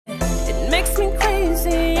makes me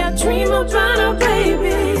crazy. I dream about our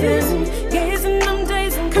babies, gazing them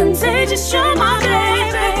days and contagious. You're my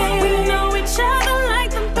baby. We know each other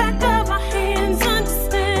like the back of our hands.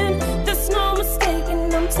 Understand, there's no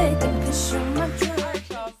mistaking. I'm taking this. You're my drug.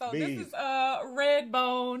 So this is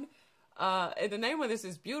Redbone. The name of this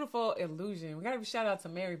is Beautiful Illusion. We gotta give a shout out to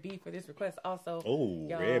Mary B for this request also. Oh,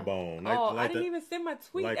 Redbone. I didn't even send my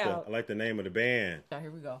tweet out. I like the name of the band. Now,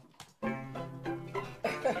 here we go.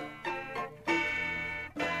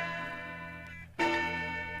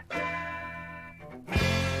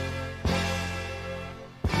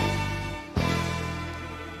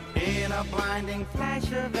 In a blinding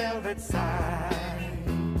flash of velvet side,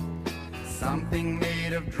 something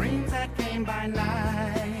made of dreams that came by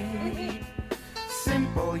night.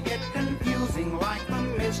 Simple yet confusing, like the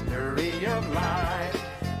mystery of life.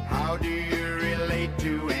 How do you relate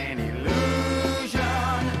to an illusion?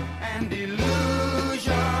 And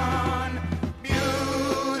illusion,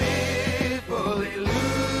 beautiful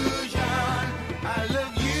illusion. I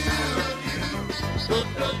love you.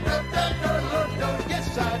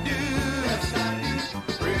 Yes, I do. Yes, I do.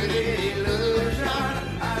 Pretty illusion.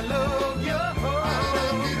 I love you.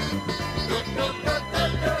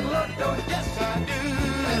 Yes, I do.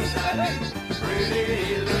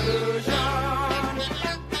 Pretty illusion,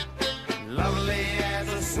 lovely as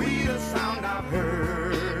the sweetest sound I've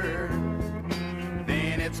heard.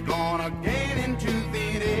 Then it's gonna get into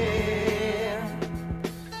thin air,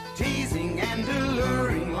 teasing and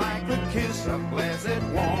alluring like the kiss of blessed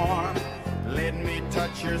warmth. Let me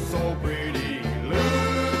touch your soul, pretty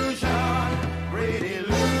illusion, pretty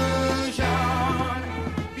illusion.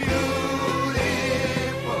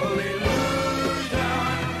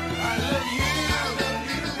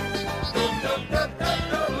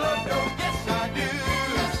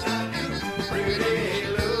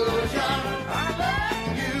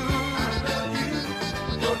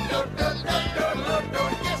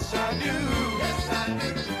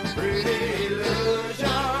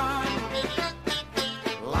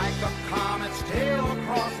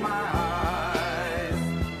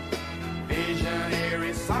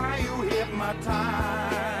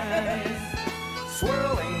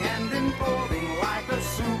 Swirling and enfolding like a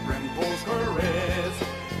superimposed caress.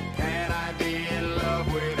 Can I be in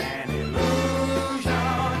love with an illusion?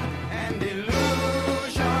 An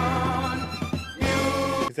illusion.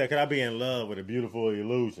 He said, "Can I be in love with a beautiful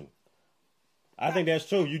illusion?" I think that's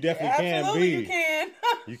true. You definitely can Absolutely, be. you can.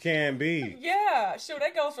 You can be. Yeah, sure.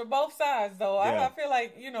 That goes for both sides, though. Yeah. I feel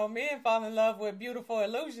like, men fall in love with beautiful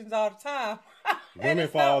illusions all the time. Women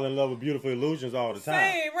fall in love with beautiful illusions all the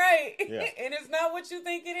time. Same, right? Yeah. And it's not what you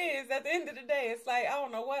think it is. At the end of the day, it's like, I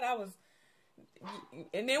don't know what I was.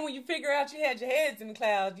 And then when you figure out you had your heads in the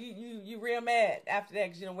clouds, you real mad after that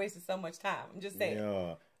because you wasted so much time. I'm just saying.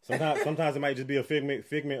 Yeah. Sometimes it might just be a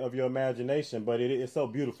figment of your imagination, but it's so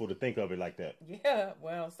beautiful to think of it like that. Yeah,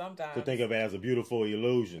 well, sometimes. To think of it as a beautiful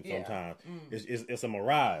illusion. Yeah. Sometimes it's a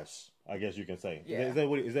mirage, I guess you can say. Yeah.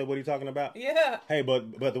 Is that what he's talking about? Yeah. Hey,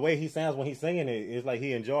 but the way he sounds when he's singing it, it's like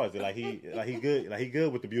he enjoys it. Like he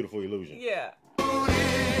good with the beautiful illusion. Yeah.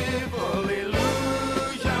 Beautiful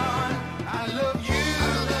illusion. I love you.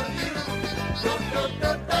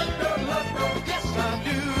 Yes, I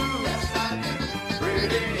do. Yes, I do.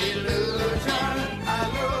 Pretty illusion. I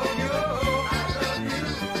love you.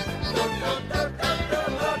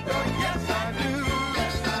 Yes, I do.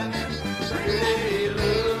 Yes, I do. Pretty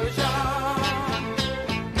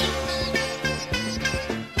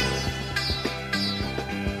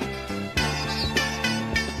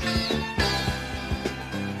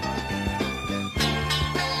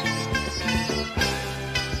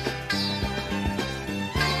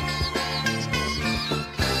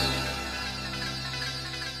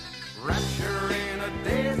rapture in a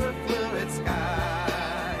desert fluid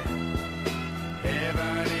sky,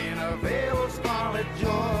 heaven in a veil of scarlet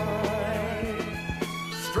joy,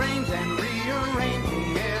 strange and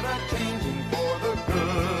rearranging, ever changing for the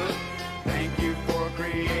good. Thank you for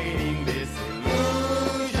creating this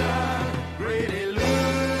illusion, great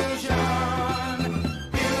illusion,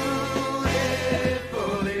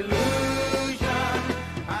 beautiful illusion.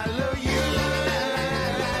 I love you,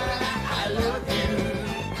 I love you.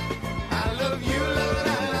 I love you, la la la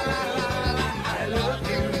la la. I love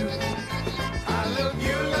you. I love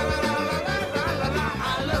you, la la la la la la. I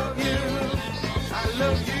love you. I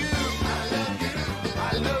love you. I love you. I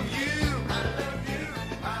love you.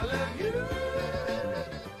 I love you. I love you.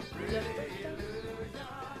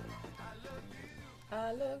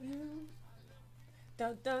 I love you.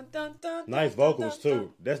 Dun, dun, dun, dun, Nice dun, vocals dun, dun.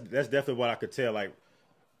 too. That's definitely what I could tell. Like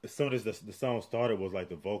as soon as the song started, was like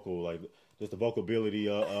the vocal, like just the vocal ability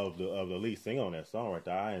of the lead singer on that song right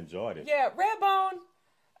there. I enjoyed it. Yeah, Redbone.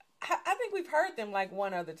 I think we've heard them like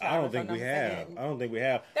one other time. I don't think we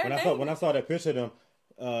have. When I saw that picture of them,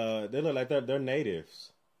 they look like they're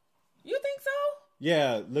natives. You think so?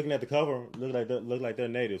 Yeah, looking at the cover, look like they're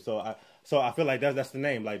natives. So I feel like that's the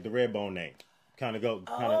name, like the Redbone name, kind of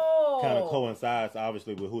coincides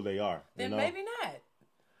obviously with who they are. Then maybe not.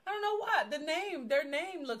 I don't know why their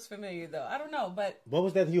name looks familiar though. I don't know, but what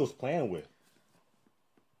was that he was playing with?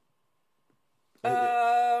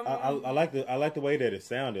 I like the way that it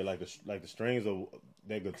sounded, like the strings of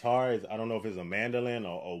that guitar is. I don't know if it's a mandolin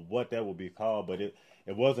or what that would be called, but it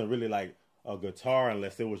wasn't really like a guitar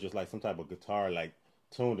unless it was just like some type of guitar like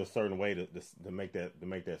tuned a certain way to make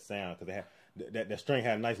that sound, because that string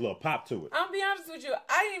had a nice little pop to it. I'll be honest with you,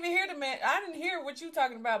 I didn't even hear I didn't hear what you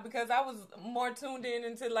talking about because I was more tuned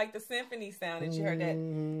into like the symphony sound that you heard that.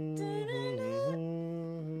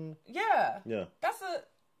 Yeah.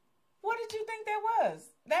 What did you think that was?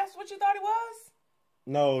 That's what you thought it was?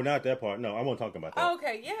 No, not that part. No, I wasn't talking about that.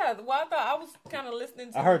 Okay, yeah. Well, I thought I was kind of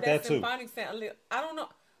listening to I heard that too. symphonic sound. I don't know.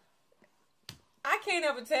 I can't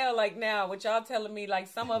ever tell, like, now, what y'all telling me, like,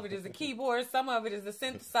 some of it is the keyboard, some of it is the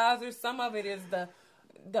synthesizer, some of it is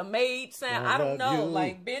the made sound. I don't know.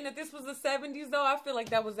 Like, being that this was the 70s, though, I feel like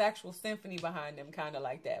that was actual symphony behind them, kind of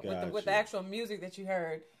like that, with the actual music that you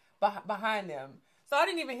heard behind them. So I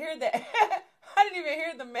didn't even hear that. I didn't even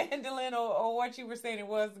hear the mandolin or what you were saying. It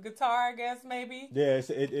was the guitar, I guess, maybe. Yeah,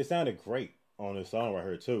 it sounded great on this song right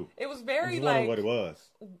here, too. It was very, I like what it was.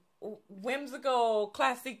 Whimsical,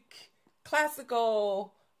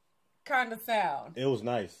 classical kind of sound. It was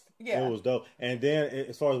nice. Yeah. It was dope. And then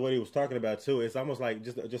as far as what he was talking about too, it's almost like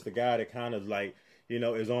just a guy that kind of like,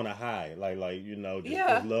 is on a high, like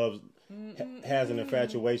just loves, has an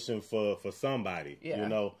infatuation for somebody,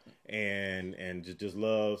 and just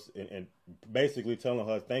loves and basically telling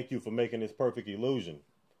her, thank you for making this perfect illusion.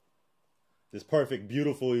 This perfect,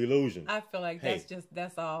 beautiful illusion. I feel like that's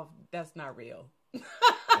not real.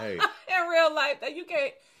 Hey. In real life, that you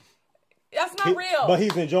can't. That's not real. But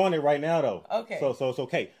he's enjoying it right now, though. Okay. So it's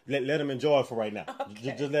okay. Let him enjoy it for right now.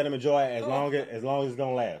 Okay. Just let him enjoy it as long as it's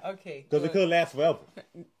gonna last. Okay. Because it could last forever.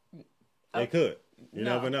 It could. You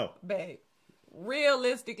never know. Babe.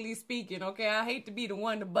 Realistically speaking, okay, I hate to be the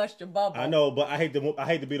one to bust your bubble. I know, but I hate to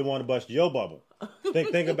be the one to bust your bubble.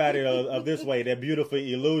 Think about it of this way: that beautiful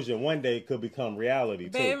illusion one day could become reality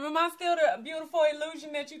too. Babe, am I still the beautiful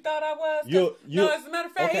illusion that you thought I was? No, as a matter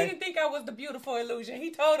of fact, he didn't think I was the beautiful illusion.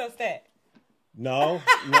 He told us that. No,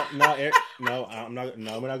 we're not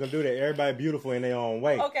gonna do that. Everybody beautiful in their own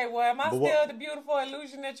way. Okay, well, am I still the beautiful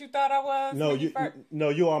illusion that you thought I was?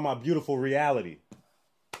 You are my beautiful reality.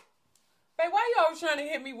 Babe, why you always trying to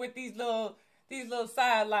hit me with these little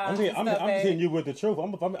sidelines? I'm just hitting you with the truth.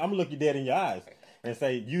 I'm gonna look you dead in your eyes and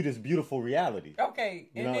say, you this beautiful reality. Okay,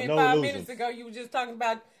 and then 5 minutes ago you were just talking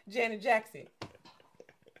about Janet Jackson.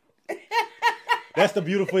 That's the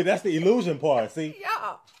illusion part. See?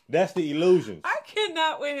 Yeah. That's the illusion. I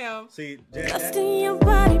cannot with him. See, Dust in your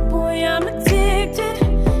body.